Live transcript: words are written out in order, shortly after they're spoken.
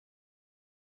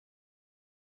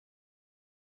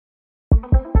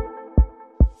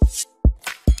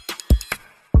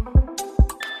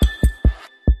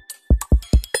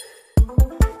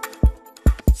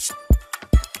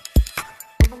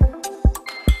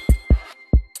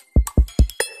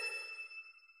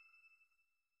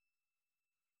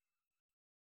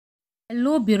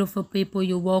Hello beautiful people,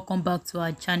 you're welcome back to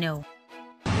our channel.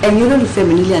 ẹ̀yin olólùfẹ́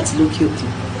mi nílé àti lókè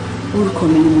òkun orúkọ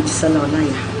mi ni Moji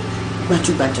Olaiya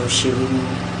gbajúgbajà òṣèré ni.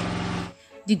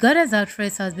 The goddess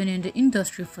actress has been in the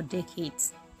industry for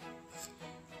decades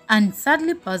and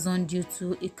sadly passed on due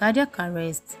to a cardiac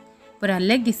arrest, but her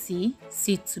legacy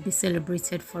set to be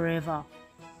celebrated forever.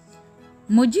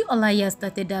 Moji Olaiya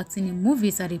started acting in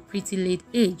movies at a pretty late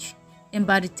age, and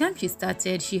by the time she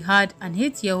started, she had an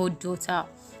 8-year-old daughter,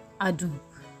 Adun,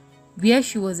 where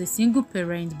she was a single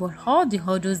parent, but all the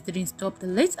hurdles didn't stop the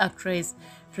late actress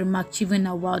from achieving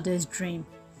her wildest dream.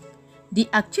 The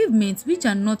achievements which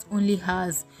are not only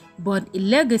hers, but a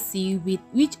legacy with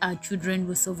which our children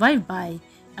will survive by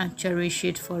and cherish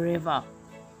it forever.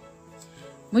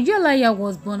 Moji Olaiya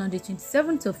was born on the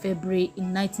 27th of February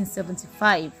in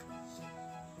 1975.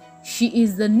 She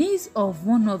is the niece of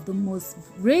one of the most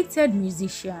rated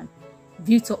musicians,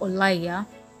 Victor Olaiya.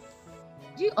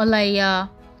 Moji Olaiya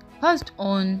passed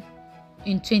on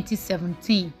in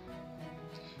 2017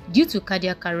 due to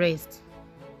cardiac arrest,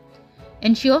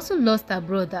 and she also lost her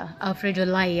brother Alfred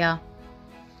Olaiya.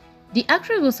 The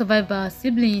actress was survived by her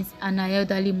siblings and her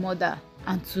elderly mother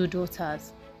and 2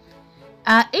 daughters.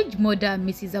 Her aged mother,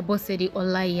 Mrs. Abosede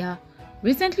Olaiya,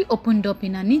 recently opened up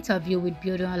in an interview with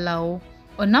biography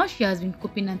on how she has been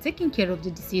coping and taking care of the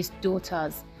deceased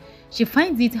daughters. She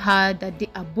finds it hard that they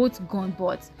are both gone,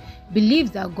 but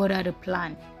believes that God had a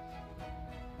plan.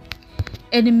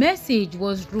 And the message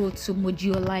was wrote to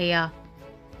Moji Olaiya.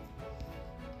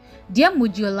 Dear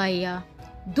Moji Olaiya,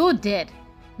 though dead,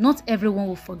 not everyone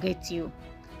will forget you.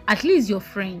 At least your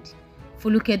friend,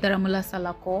 Foluke Daramola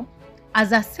Salako,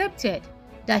 has accepted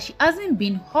that she hasn't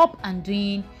been up and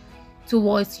doing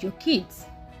towards your kids,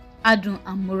 Adun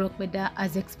and Morokbeda,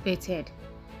 as expected,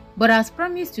 but has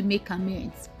promised to make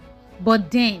amends.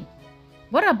 But then,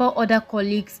 what about other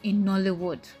colleagues in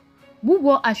Nollywood who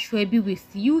wore Ashwebi with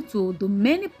you to the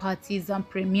many parties and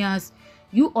premieres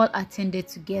you all attended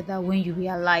together when you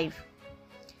were alive?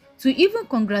 To even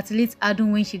congratulate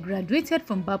Adun when she graduated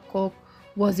from Babcock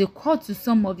was a call to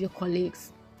some of your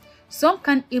colleagues. Some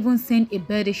can even send a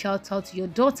birthday shout out to your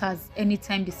daughters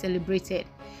anytime they celebrated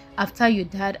after you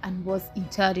died and was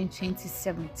interred in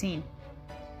 2017.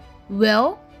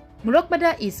 Well,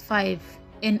 Morokbeda is 5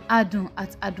 and Adun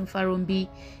at Adun Farombi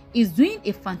is doing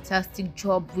a fantastic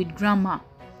job with grandma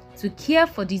to care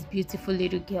for this beautiful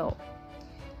little girl.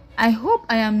 I hope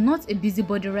I am not a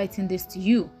busybody writing this to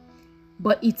you,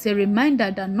 but it's a reminder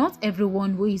that not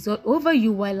everyone who is all over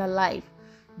you while alive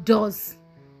does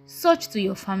such to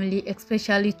your family,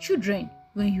 especially children,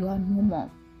 when you are no more.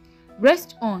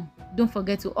 Rest on. Don't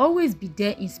forget to always be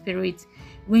there in spirit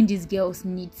when these girls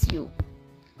need you.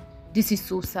 This is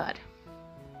so sad.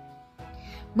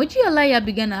 Moji Olaiya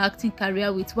began her acting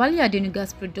career with Wale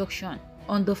Adenuga's production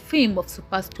on the film of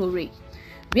Super Story,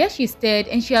 where she starred,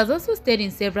 and she has also starred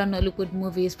in several Nollywood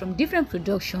movies from different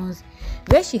productions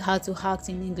where she had to act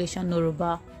in English and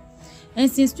Yoruba. And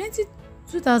since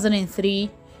 2003,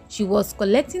 she was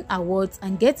collecting awards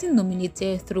and getting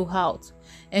nominated throughout,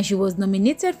 and she was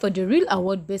nominated for the Real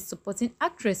Award Best Supporting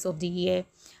Actress of the Year,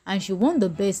 and she won the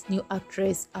Best New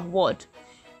Actress award,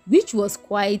 which was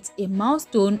quite a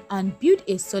milestone and built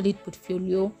a solid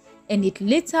portfolio, and it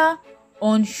later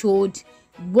on showed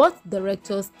what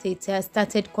directors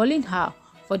started calling her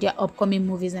for their upcoming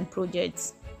movies and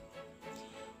projects.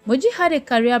 Moji had a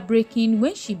career breaking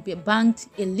when she banked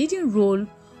a leading role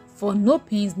for No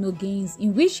Pains No Gains,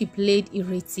 in which she played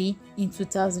Ireti in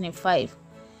 2005.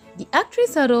 The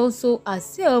actress had also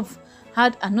herself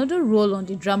had another role on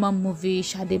the drama movie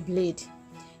Shade Blade.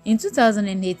 In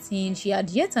 2018, she had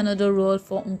yet another role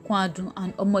for Nkwadun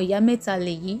and Omoyameta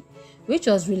Leyi, which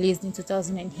was released in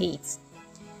 2008.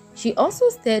 She also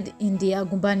starred in the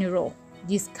Agunbaniro.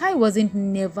 The sky wasn't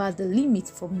never the limit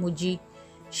for Moji.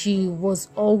 She was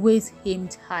always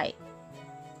aimed high.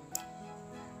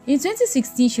 In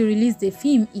 2016, she released the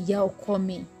film Iya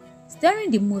Okome, starring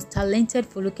the most talented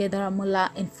Foluke Daramola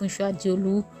and Funsho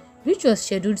Adiolu, which was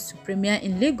scheduled to premiere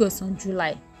in Lagos on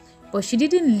July, but she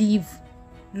didn't live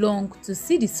long to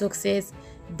see the success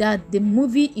that the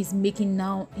movie is making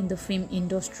now in the film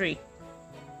industry.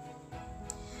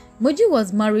 Moji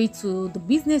was married to the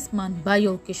businessman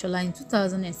Bayo Okeshola in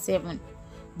 2007,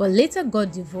 but later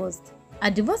got divorced. Her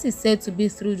divorce is said to be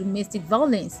through domestic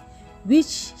violence,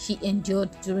 which she endured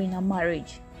during her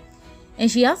marriage. And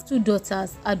she has 2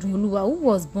 daughters, Adunoluwa, who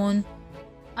was born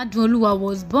on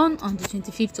the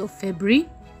 25th of February,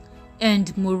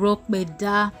 and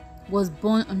Morokbeda was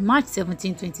born on March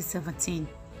 17, 2017.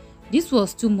 This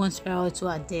was 2 months prior to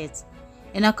her death.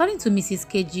 And according to Mrs.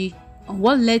 KG, on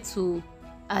what led to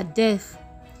her death,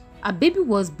 Her baby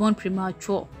was born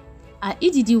premature. Her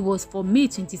EDD was for May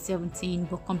 2017,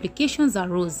 but complications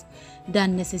arose that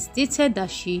necessitated that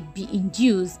she be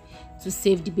induced to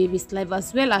save the baby's life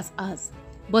as well as hers.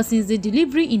 But since the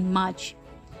delivery in March,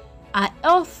 her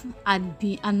health had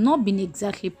not been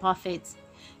exactly perfect,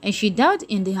 and she died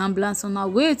in the ambulance on her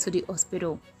way to the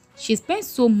hospital. She spent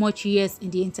so much years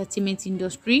in the entertainment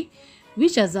industry,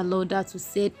 which has allowed her to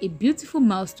set a beautiful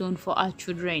milestone for her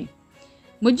children.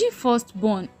 Moji's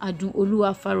firstborn, Adun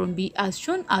Oluwafarunbi, has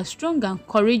shown a strong and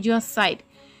courageous side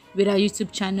with her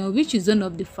YouTube channel, which is one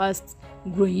of the fast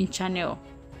growing channel.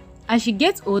 As she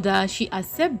gets older, she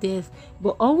accepts death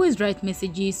but always writes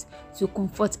messages to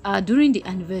comfort her during the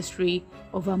anniversary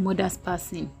of her mother's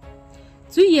passing.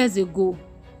 2 years ago,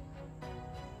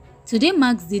 today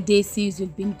marks the day since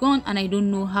you've been gone, and I don't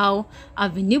know how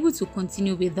I've been able to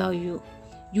continue without you.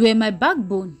 You were my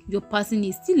backbone. Your passing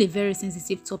is still a very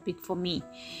sensitive topic for me.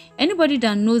 Anybody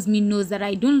that knows me knows that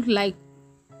I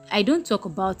don't talk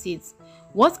about it.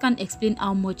 What can explain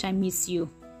how much I miss you?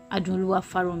 Adun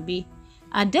Oluwafarunbi.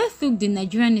 Her death took the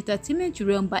Nigerian entertainment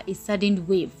realm by a sudden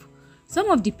wave. Some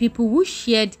of the people who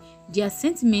shared their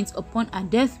sentiments upon her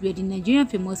death were the Nigerian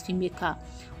famous filmmaker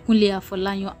Kunle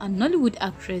Afolayan and Nollywood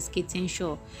actress Kate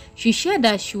Henshaw. She shared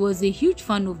that she was a huge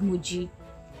fan of Moji.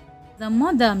 The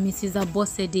mother, Mrs.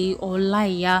 Abosede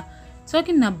Olaiya,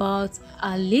 talking about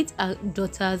her late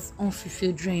daughter's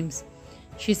unfulfilled dreams.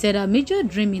 She said her major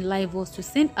dream in life was to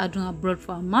send Adun abroad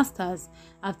for her master's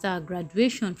after her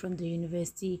graduation from the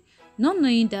university, not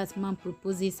knowing that man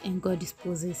proposes and God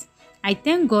disposes. I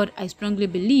thank God. I strongly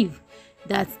believe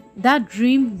that that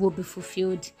dream will be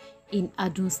fulfilled in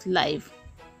Adun's life.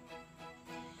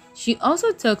 She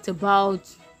also talked about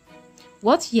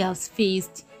what he has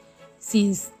faced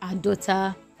since her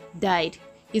daughter died.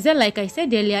 He said, like I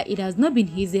said earlier, it has not been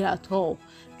easy at all.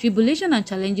 Tribulation and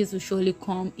challenges will surely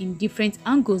come in different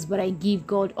angles, but I give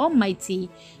God Almighty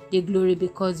the glory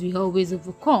because we always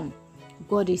overcome.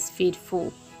 God is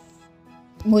faithful.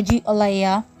 Moji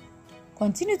Olaiya,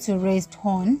 continue to rest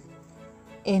on,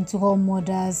 and to all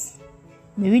mothers,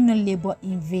 may we not labor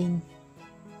in vain.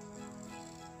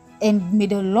 And may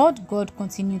the Lord God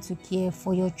continue to care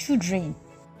for your children.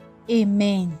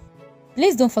 Amen.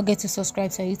 Please don't forget to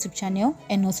subscribe to our YouTube channel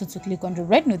and also to click on the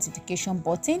red notification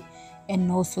button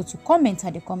and also to comment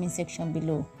at the comment section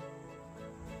below.